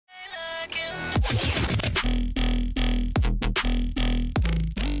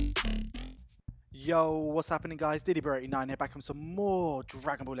Yo, what's happening guys? DBLEGENDS here, back with some more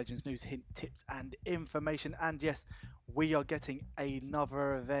Dragon Ball Legends news, hint, tips and information. And yes, we are getting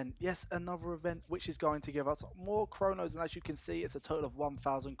another event. Yes, another event which is going to give us more Chronos. And as you can see, it's a total of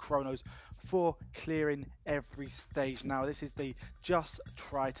 1,000 Chronos for clearing every stage. Now, this is the Just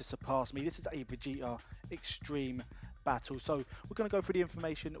Try to Surpass Me. This is a Vegeta Extreme battle, so we're going to go through the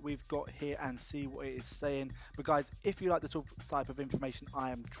information we've got here and see what it is saying. But guys, if you like the type of information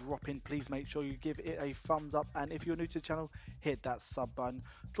I am dropping, please make sure you give it a thumbs up, and if you're new to the channel, hit that sub button,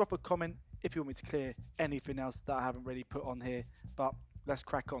 drop a comment if you want me to clear anything else that I haven't really put on here. But let's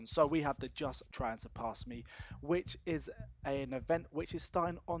crack on. So we have the Just Try and Surpass Me, which is an event which is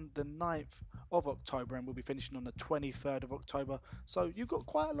starting on the 9th of October and will be finishing on the 23rd of October. So you've got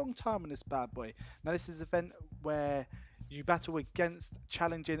quite a long time on this bad boy. Now this is an event where you battle against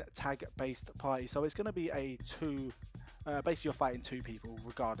challenging tag based parties. So it's going to be a basically you're fighting two people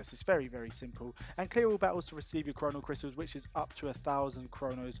regardless. It's very simple, and clear all battles to receive your chrono crystals, which is up to 1,000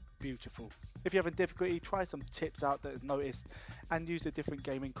 chronos. Beautiful. If you're having difficulty, try some tips out that I've noticed and use the different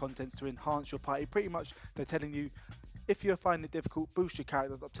gaming contents to enhance your party. Pretty much they're telling you, if you're finding it difficult, boost your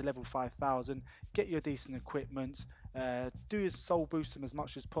characters up to level 5,000, get your decent equipment, do your soul boost them as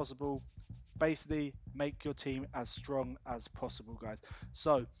much as possible. Basically make your team as strong as possible, guys.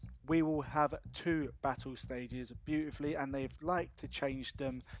 So we will have 2 battle stages beautifully, and they've liked to change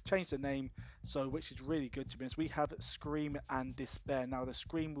the name, so which is really good to be honest. We have Scream and Despair. Now the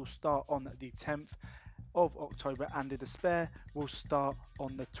Scream will start on the 10th of October and the Despair will start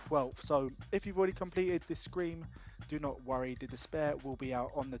on the 12th. So if you've already completed the Scream, do not worry, the Despair will be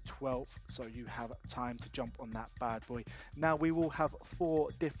out on the 12th, so you have time to jump on that bad boy. Now we will have 4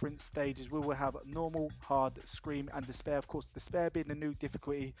 different stages. We will have normal, hard, Scream and Despair. Of course, Despair being the new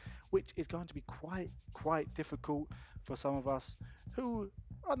difficulty, which is going to be quite difficult for some of us who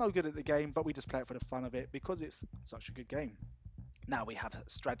are no good at the game, but we just play it for the fun of it because it's such a good game. Now we have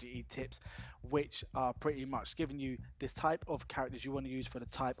strategy tips, which are pretty much giving you this type of characters you want to use for the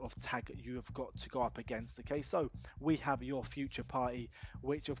type of tag you have got to go up against. Okay, so we have your future party,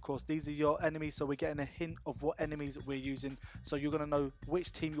 which of course these are your enemies, so we're getting a hint of what enemies we're using, so you're going to know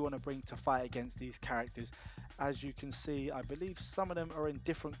which team you want to bring to fight against these characters. As you can see, I believe some of them are in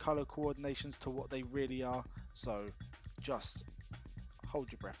different color coordinations to what they really are, so just hold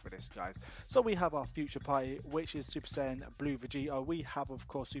your breath for this, guys. So we have our future party, which is Super Saiyan Blue Vegeta. We have of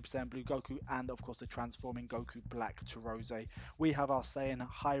course Super Saiyan Blue Goku, and of course the transforming Goku Black to Rose. We have our Saiyan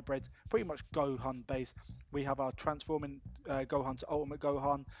hybrid, pretty much Gohan base. We have our transforming Gohan to Ultimate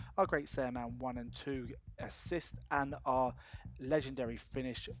Gohan, our Great Saiyaman 1 and 2 assist, and our legendary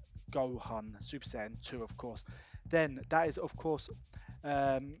finish Gohan Super Saiyan 2, of course. Then that is of course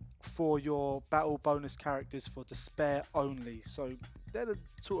for your battle bonus characters for Despair only. So they're the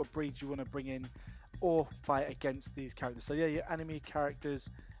sort of breeds you want to bring in or fight against these characters. So yeah, your enemy characters,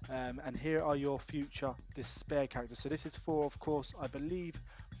 and here are your future Despair characters. So this is for, of course, I believe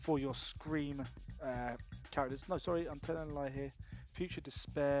for your Scream characters. No, sorry, I'm telling a lie here. Future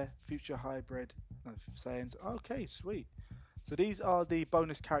Despair, future hybrid, no, Saiyans. Okay, sweet. So these are the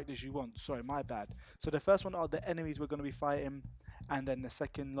bonus characters you want. Sorry, my bad. So the first one are the enemies we're going to be fighting, and then the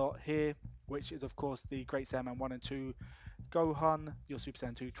second lot here, which is of course the Great Saiyaman 1 and 2 Gohan, your Super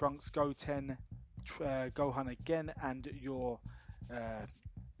Saiyan 2 Trunks, Goten, Gohan again, and your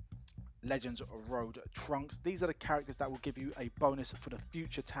Legends Road Trunks. These are the characters that will give you a bonus for the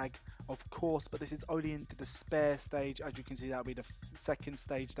future tag, of course, but this is only in the Despair stage. As you can see, that will be the second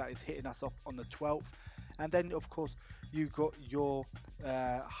stage that is hitting us up on the 12th. And then of course you've got your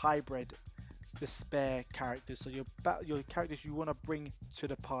hybrid Despair characters, so your characters you want to bring to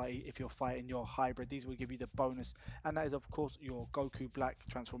the party if you're fighting your hybrid. These will give you the bonus, and that is of course your Goku Black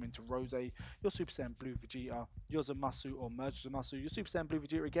transform into Rose, your Super Saiyan Blue Vegeta, your Zamasu or Merge Zamasu, your Super Saiyan Blue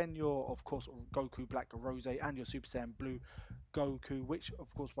Vegeta again, your of course Goku Black Rose, and your Super Saiyan Blue Goku, which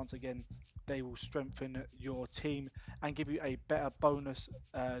of course once again they will strengthen your team and give you a better bonus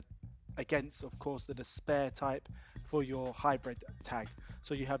against of course the Despair type for your hybrid tag.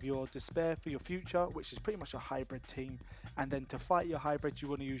 So you have your Despair for your future, which is pretty much a hybrid team, and then to fight your hybrid you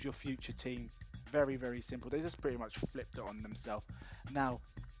want to use your future team. Very simple. They just pretty much flipped it on themselves. Now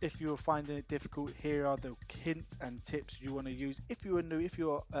if you're finding it difficult, here are the hints and tips you want to use. If you are new, if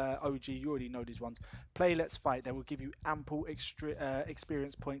you're OG, you already know these ones. Play Let's Fight. They will give you ample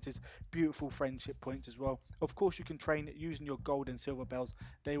experience points, beautiful friendship points as well. Of course, you can train using your gold and silver bells.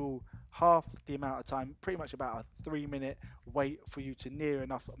 They will half the amount of time, pretty much about a 3-minute wait for you to near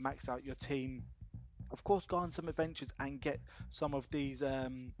enough max out your team. Of course, go on some adventures and get some of these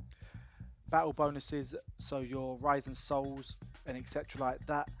battle bonuses, so your Rising Souls and etc. like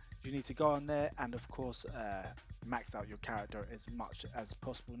that. You need to go on there and of course max out your character as much as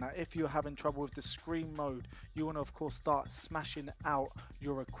possible. Now if you're having trouble with the screen mode, you want to of course start smashing out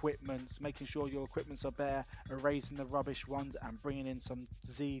your equipments, making sure your equipments are bare, erasing the rubbish ones and bringing in some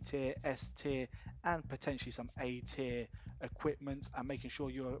Z tier, S tier and potentially some A tier equipments, and making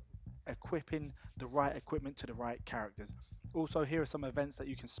sure you're equipping the right equipment to the right characters. Also, here are some events that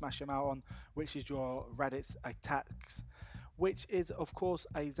you can smash them out on, which is your Raditz attacks, which is of course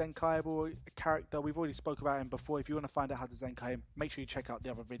a Zenkaiable character. We've already spoke about him before. If you want to find out how to Zenkai him, make sure you check out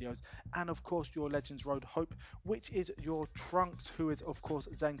the other videos. And of course your Legends Road Hope, which is your Trunks, who is of course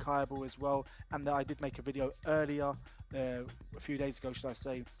Zenkaiable as well, and I did make a video earlier, a few days ago should I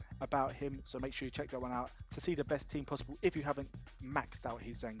say, about him, so make sure you check that one out to see the best team possible if you haven't maxed out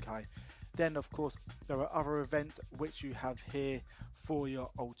his Zenkai. Then of course there are other events which you have here for your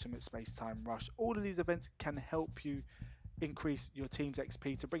ultimate space time rush. All of these events can help you increase your team's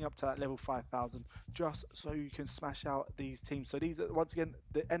XP to bring up to that level 5000, just so you can smash out these teams. So these are once again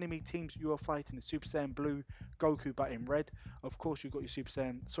the enemy teams you are fighting: the Super Saiyan Blue Goku but in red. Of course you've got your Super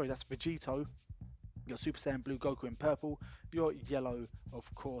Saiyan, sorry that's Vegito, your Super Saiyan Blue Goku in purple, your yellow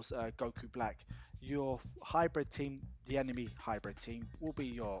of course Goku black. Your hybrid team, the enemy hybrid team, will be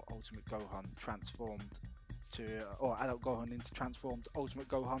your Ultimate Gohan transformed to, or Adult Gohan into transformed Ultimate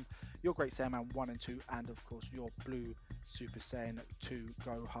Gohan, your Great Saiyaman 1 and 2, and of course your blue Super Saiyan 2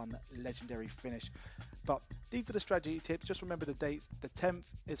 Gohan legendary finish. But these are the strategy tips. Just remember the dates. The 10th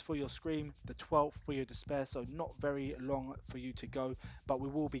is for your Scream, the 12th for your Despair, so not very long for you to go, but we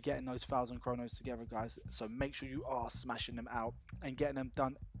will be getting those 1000 Chronos together, guys, so make sure you are smashing them out and getting them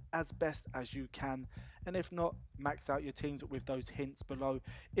done as best as you can. And if not, max out your teams with those hints below.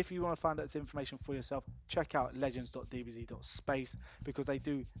 If you want to find out this information for yourself, check out legends.dbz.space, because they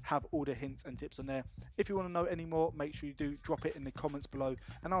do have all the hints and tips on there. If you want to know any more, make sure you do drop it in the comments below,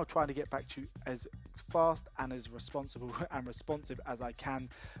 and I'll try to get back to you as fast and as responsible and responsive as I can.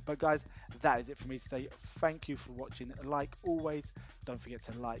 But guys, that is it for me today. Thank you for watching. Like always, don't forget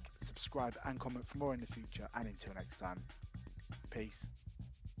to like, subscribe and comment for more in the future, and until next time, peace.